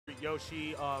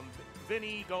Yoshi.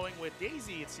 Vinnie going with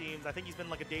Daisy, it seems. I think he's been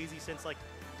like a Daisy since like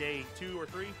day 2 or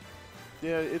 3.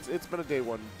 Yeah, it's been a day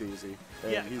 1 Daisy,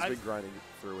 and Yeah, he's been grinding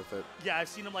through with it. Yeah, I've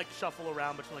seen him like shuffle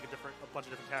around between like a bunch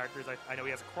of different characters. I know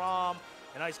he has a Crom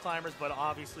and Ice Climbers, but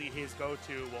obviously his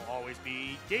go-to will always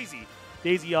be Daisy.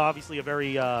 Daisy, obviously a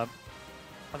very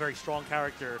strong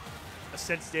character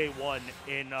since day 1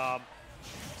 in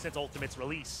since Ultimate's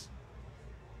release.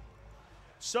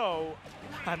 So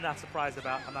I'm not surprised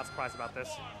about this.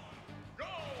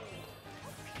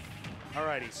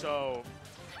 Alrighty, so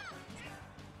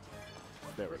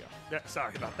there we go. yeah,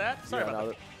 sorry about that. Sorry about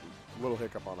that. Little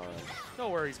hiccup on our end. No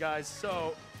worries, guys.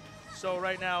 So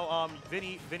right now,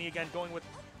 Vinnie again going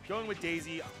with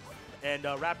Daisy, and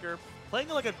Raptor playing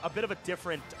like a bit of a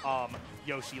different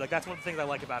Yoshi. Like that's one of the things I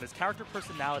like about his character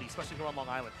personality, especially here on Long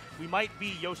Island. We might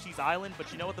be Yoshi's Island,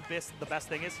 but you know what the best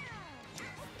thing is?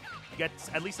 You get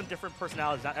at least some different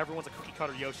personalities. Not everyone's a cookie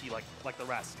cutter Yoshi like the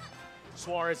rest.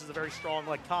 Suarez is a very strong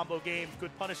like combo game,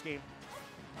 good punish game.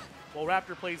 While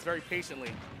Raptor plays very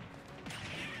patiently,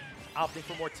 opting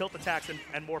for more tilt attacks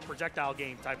and more projectile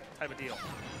game type of deal.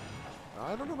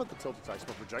 I don't know about the tilt attacks,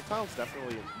 but projectiles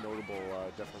definitely a notable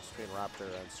difference between Raptor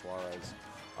and Suarez.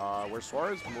 Where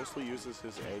Suarez mostly uses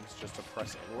his eggs just to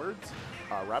press inwards,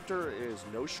 Raptor is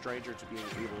no stranger to being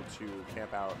able to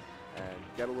camp out and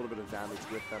get a little bit of damage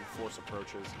with them, force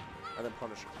approaches, and then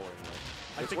punish accordingly.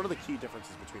 It's one of the key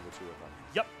differences between the two of them.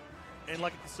 Yep. And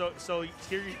like so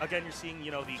here again you're seeing,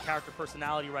 you know, the character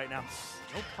personality right now.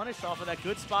 No punish off of that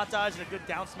good spot dodge and a good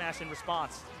down smash in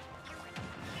response.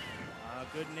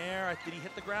 Good nair. Did he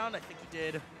hit the ground? I think he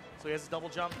did. So he has his double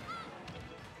jump.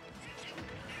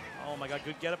 Oh my god,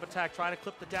 good get up attack, trying to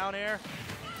clip the down air.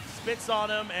 Spits on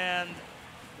him, and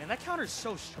man, that counter is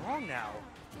so strong now.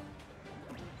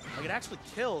 Like it actually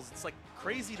kills. It's like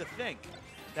crazy to think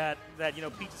that you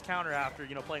know Peach's counter after,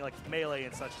 you know, playing like melee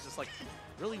and such is just like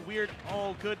really weird.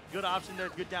 Oh, good option there.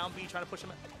 Good down B, trying to push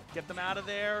him, get them out of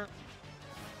there.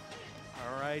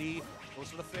 Alrighty,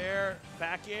 goes for the fair,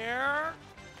 back air.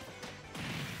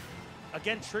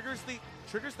 Again, triggers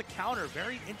the counter.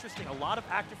 Very interesting. A lot of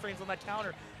active frames on that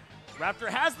counter. Raptor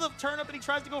has the turnip and he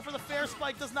tries to go for the fair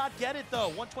spike. Does not get it though.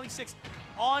 126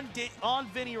 on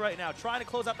Vinnie right now, trying to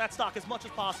close out that stock as much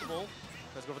as possible.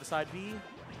 Let's go for the side B.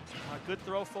 Good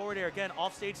throw forward air. Again,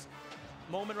 offstage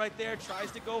moment right there.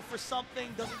 Tries to go for something.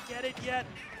 Doesn't get it yet.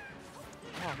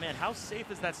 Oh man, how safe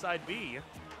is that side B?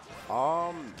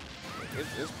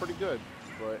 It's pretty good,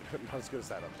 but not as good as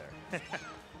that up there.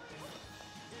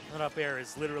 That up air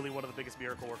is literally one of the biggest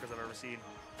miracle workers I've ever seen.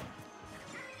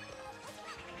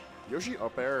 Yoshi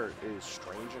up air is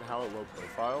strange in how it low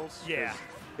profiles. Yeah.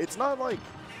 It's not like,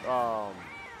 I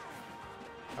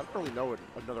don't really know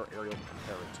another aerial to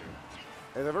compare it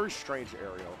to. It's a very strange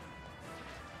aerial.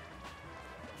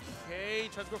 Okay,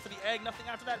 tries to go for the egg, nothing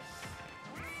after that.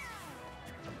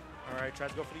 All right,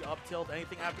 tries to go for the up tilt,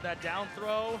 anything after that down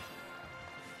throw.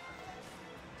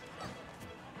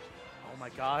 Oh my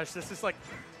gosh, this is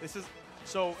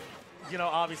so, you know,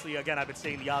 obviously, again, I've been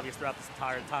saying the obvious throughout this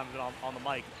entire time I've been on the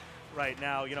mic right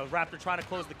now. You know, Raptor trying to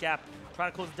close the gap,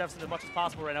 trying to close the deficit as much as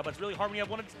possible right now, but it's really hard when you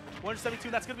have 172,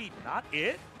 and that's going to be not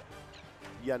it.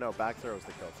 Yeah, no, back throw is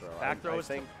the kill throw. Back throw I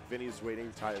think Vinnie's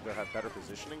waiting to either have better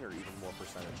positioning or even more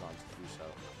percentage on to do so.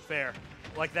 Fair.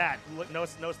 Like that.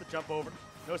 Notice the jump over.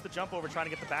 Notice the jump over, trying to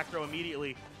get the back throw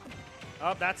immediately.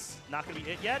 Oh, that's not going to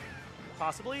be it yet.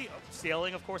 Possibly.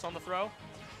 Sailing, of course, on the throw.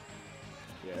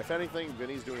 Yeah, if anything,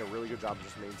 Vinnie's doing a really good job of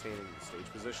just maintaining the stage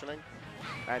positioning.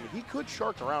 And he could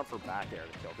shark around for back air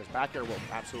to kill, because back air will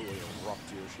absolutely erupt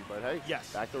Yoshi. But hey,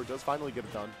 yes, back throw does finally get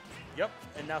it done. Yep,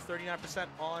 and now 39%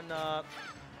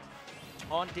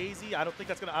 on Daisy. I don't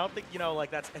think you know,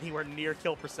 like that's anywhere near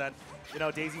kill percent. You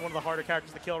know, Daisy, one of the harder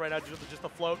characters to kill right now, just the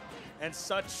float and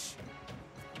such.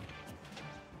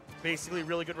 Basically,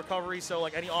 really good recovery. So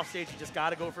like any offstage, you just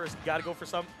gotta go for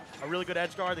a really good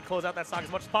edge guard to close out that stock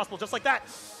as much as possible, just like that.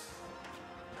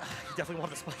 He definitely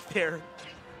wanted the spike there.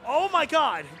 Oh my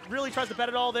god! Really tries to bet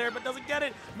it all there, but doesn't get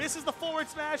it. Misses the forward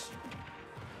smash.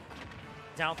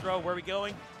 Down throw, where are we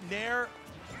going? Nair.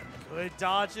 Good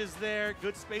dodges there.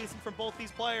 Good spacing from both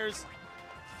these players.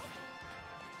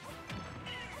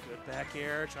 Good back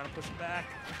air, trying to push it back.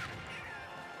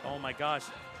 Oh my gosh.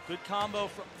 Good combo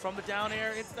from the down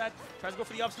air into that. Tries to go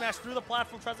for the up smash through the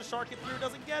platform. Tries to shark it through.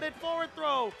 Doesn't get it. Forward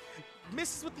throw.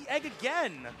 Misses with the egg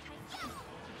again.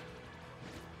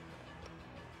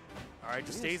 All right,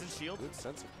 just stays in shield. Good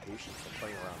sense of patience in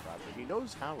playing around Raptor. He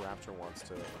knows how Raptor wants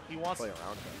to play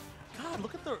around him. God,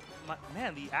 look at the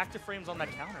active frames on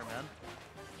that counter, man.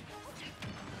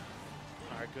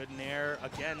 All right, good nair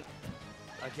again.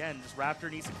 Again, just Raptor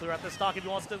needs to clear out the stock if he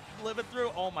wants to live it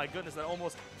through. Oh my goodness, that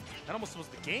almost was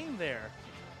the game there.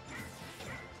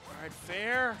 All right,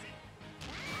 fair.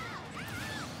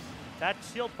 That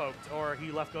shield poked, or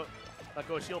he let go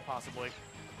of shield possibly.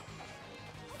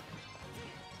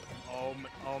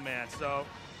 Oh man, so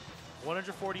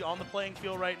 140 on the playing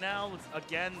field right now.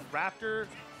 Again, Raptor,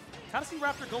 kind of see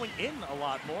Raptor going in a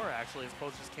lot more actually, as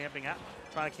opposed to just camping out,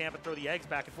 trying to camp and throw the eggs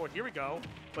back and forth. Here we go,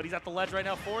 but he's at the ledge right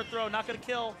now. Forward throw, not gonna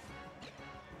kill.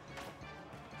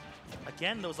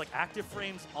 Again, those like active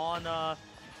frames on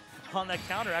that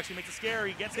counter actually makes it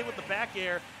scary. He gets hit with the back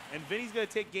air, and Vinny's gonna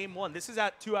take game 1. This is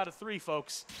at 2 out of 3,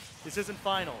 folks. This isn't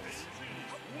finals.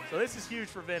 So this is huge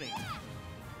for Vinny,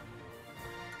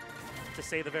 to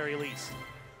say the very least.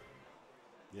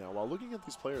 Yeah, while looking at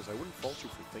these players, I wouldn't fault you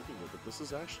for thinking it, but this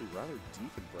is actually rather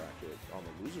deep in bracket on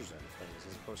the losers end of things,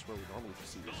 as opposed to where we normally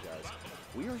see these guys.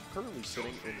 We are currently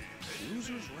sitting in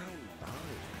losers round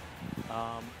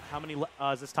 9. How many?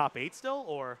 Is this top 8 still,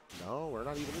 or? No, we're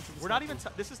not even into this. We're not even.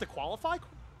 This is the qualify.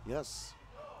 Yes.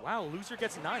 Wow, loser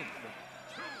gets 9th.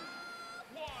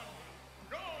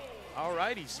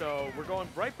 Alrighty, so we're going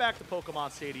right back to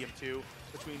Pokemon Stadium 2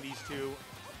 between these two.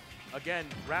 Again,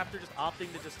 Raptor just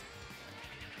opting to just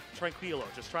tranquilo,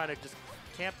 just trying to just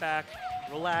camp back,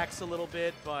 relax a little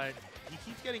bit, but he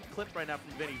keeps getting clipped right now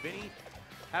from Vinny. Vinny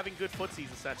having good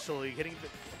footsies essentially,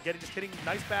 just hitting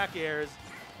nice back airs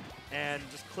and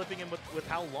just clipping him with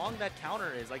how long that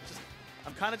counter is. Like,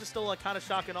 I'm kind of just still like kind of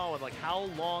shock and awe with like how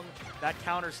long that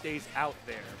counter stays out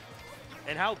there.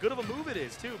 And how good of a move it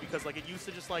is too, because like it used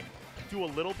to just like do a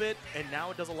little bit and now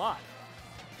it does a lot.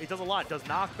 It does a lot. It does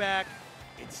knockback.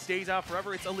 It stays out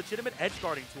forever. It's a legitimate edge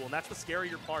guarding tool, and that's the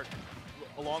scarier part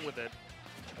along with it.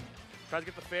 Tries to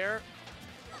get the fair.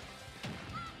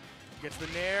 Gets the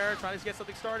nair. Trying to get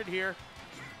something started here.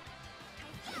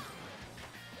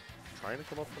 Trying to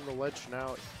come up from the ledge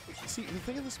now. See, the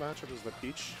thing in this matchup is that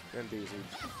Peach and Daisy,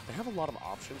 they have a lot of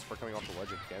options for coming off the ledge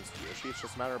against Yoshi. It's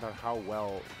just a matter about how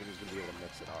well Vinny's going to be able to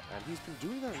mix it up. And he's been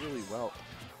doing that really well.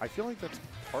 I feel like that's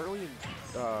partly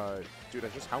due to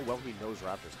just how well he knows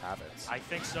Raptor's habits. I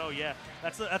think so, yeah.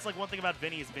 That's like one thing about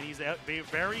Vinny is Vinny's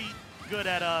very good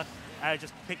at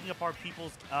just picking apart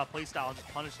people's play style and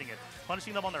just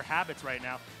punishing them on their habits right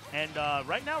now. And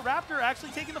right now, Raptor actually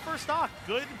taking the first stock.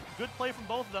 Good play from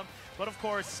both of them. But of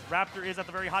course, Raptor is at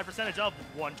the very high percentage of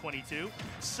 122.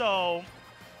 So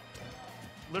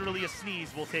literally a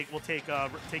sneeze will take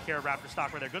care of Raptor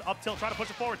stock right there. Good up tilt, try to push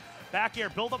it forward. Back air,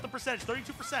 build up the percentage,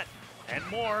 32% and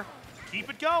more. Keep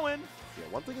it going. Yeah,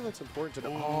 one thing that's important to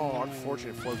know. Oh,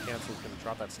 unfortunate flow cancel is going to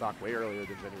drop that stock way earlier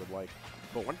than Vinny would like.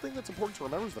 But one thing that's important to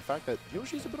remember is the fact that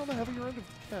Yoshi's a bit on the heavier end of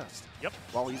the cast. Yep.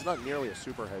 While he's not nearly a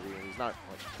super heavy, and he's not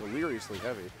like deliriously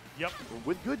heavy. Yep.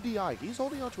 With good DI, he's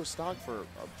holding on to a stock for a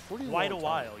pretty long time. Quite a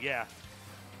while, yeah.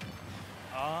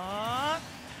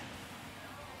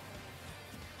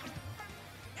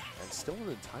 And still an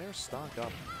entire stock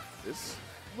up. This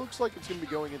looks like it's going to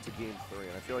be going into game 3,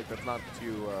 and I feel like that's not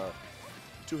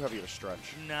too heavy of a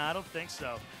stretch. Nah, I don't think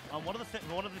so. One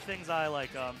of the things I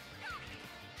like, I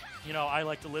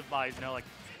like to live by is, and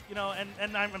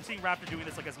I'm seeing Raptor doing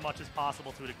this like as much as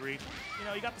possible to a degree.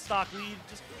 You got the stock lead,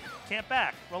 just camp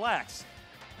back, relax.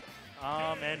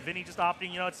 And Vinny just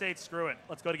opting, I'd say screw it.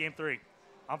 Let's go to game 3.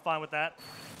 I'm fine with that.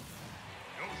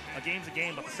 A game's a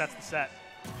game, but the set's the set.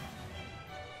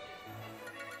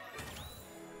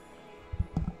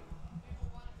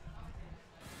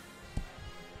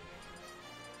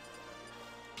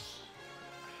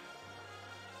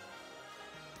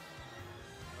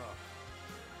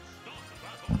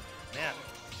 Man,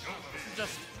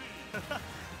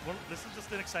 this is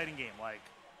just an exciting game. Like,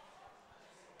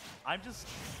 I'm just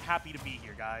happy to be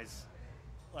here, guys.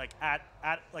 Like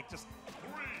just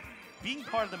being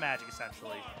part of the magic,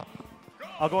 essentially.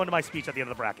 I'll go into my speech at the end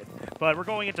of the bracket, but we're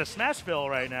going into Smashville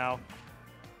right now,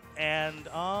 and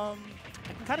I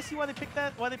can kind of see why they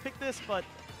picked this, but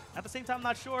at the same time, I'm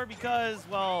not sure because,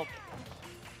 well,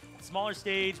 smaller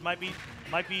stage might be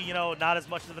not as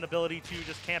much of an ability to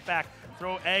just camp back,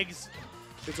 throw eggs.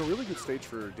 It's a really good stage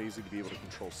for Daisy to be able to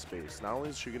control space. Not only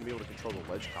is she going to be able to control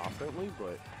the ledge confidently,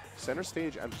 but center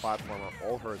stage and platform are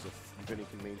all hers if Vinny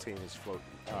can maintain his float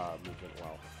movement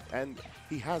well. And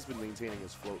he has been maintaining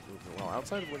his float movement well.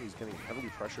 Outside of when he's getting heavily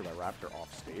pressured by Raptor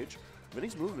off stage,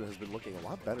 Vinny's movement has been looking a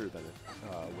lot better than it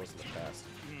was in the past.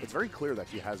 It's very clear that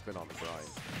he has been on the grind.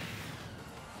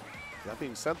 That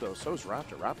being said, though, so is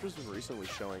Raptor. Raptor's been recently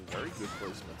showing very good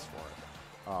placements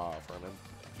for him. And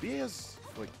being as,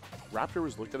 Raptor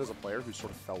was looked at as a player who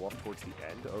sort of fell off towards the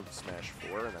end of Smash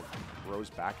 4 and then rose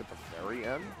back at the very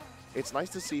end. It's nice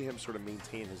to see him sort of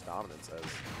maintain his dominance as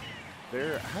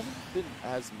there haven't been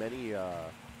as many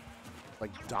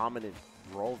like dominant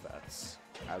role vets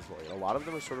as late. A lot of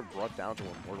them are sort of brought down to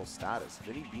immortal status,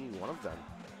 Vinnie being one of them,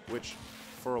 which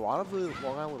for a lot of the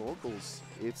Long Island locals,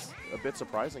 it's a bit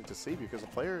surprising to see because a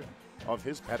player of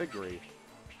his pedigree,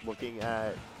 looking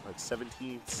at like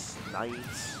 17ths,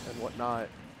 9ths, and whatnot,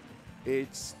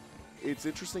 it's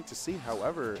interesting to see.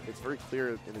 However, it's very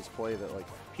clear in his play that like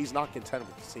he's not content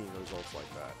with seeing results like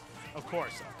that. Of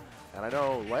course. And I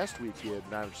know last week he had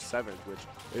managed 7th, which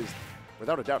is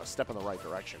without a doubt a step in the right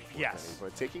direction for Yes. Vinnie.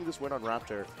 But taking this win on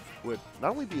Raptor would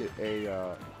not only be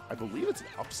I believe it's an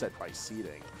upset by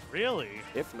seeding. Really?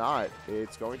 If not,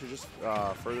 it's going to just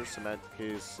further cement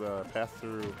his path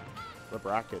through the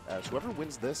bracket, as whoever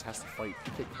wins this has to fight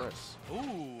PK Chris.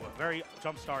 Ooh, very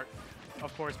jump start.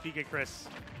 Of course, PK Chris,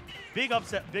 big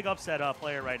upset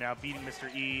player right now, beating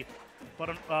Mr. E.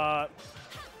 But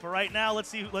right now, let's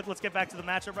see. Let's get back to the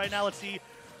matchup right now. Let's see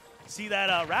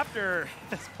that Raptor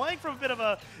is playing from a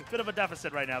bit of a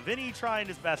deficit right now. Vinnie trying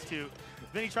his best to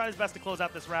close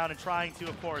out this round and trying to,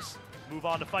 of course, move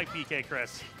on to fight PK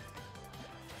Chris.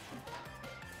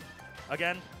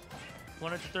 Again,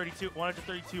 132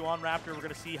 on Raptor. We're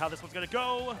gonna see how this one's gonna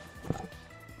go.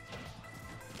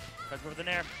 Guys, over the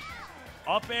nair.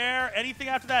 Up air, anything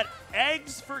after that.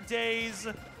 Eggs for days.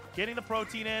 Getting the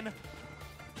protein in.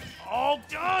 Oh,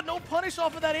 God, no punish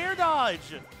off of that air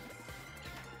dodge.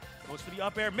 Goes for the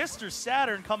up air. Mr.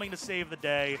 Saturn coming to save the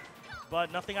day.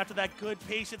 But nothing after that. Good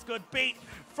patience, good bait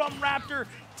from Raptor.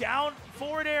 Down,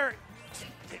 forward air.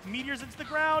 Meteors into the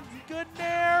ground. Good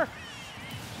nair.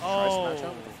 Oh. Tries to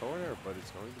match out with the forward air, but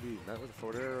it's going to be met with the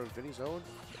forward air of Vinnie's own.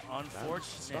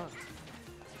 Unfortunate.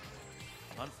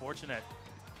 Unfortunate.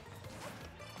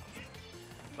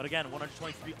 But again,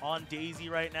 123 on Daisy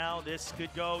right now. This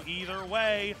could go either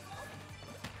way.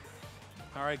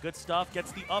 All right, good stuff.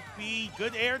 Gets the up B.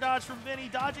 Good air dodge from Vinnie,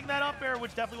 dodging that up air,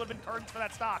 which definitely would have been curtains for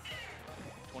that stock.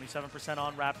 27%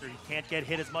 on Raptor. He can't get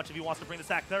hit as much if he wants to bring the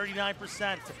stack.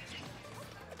 39%.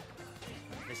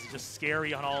 This is just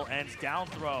scary on all ends. Down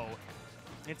throw.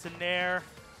 It's a nair.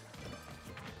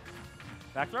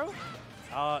 Back throw?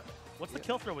 What's the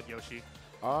kill throw with Yoshi?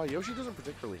 Yoshi doesn't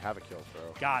particularly have a kill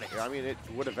throw. Got it. Yeah, I mean, it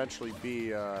would eventually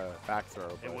be back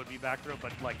throw. It would be back throw,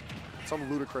 but like some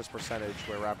ludicrous percentage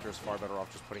where Raptor's far better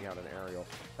off just putting out an aerial.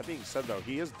 That being said, though,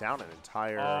 he is down an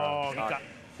entire shot.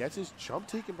 Gets his jump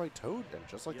taken by Toad, and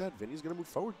just like that, Vinnie's going to move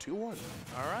forward 2-1.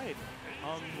 All right.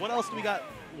 What else do we got?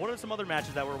 What are some other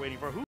matches that we're waiting for?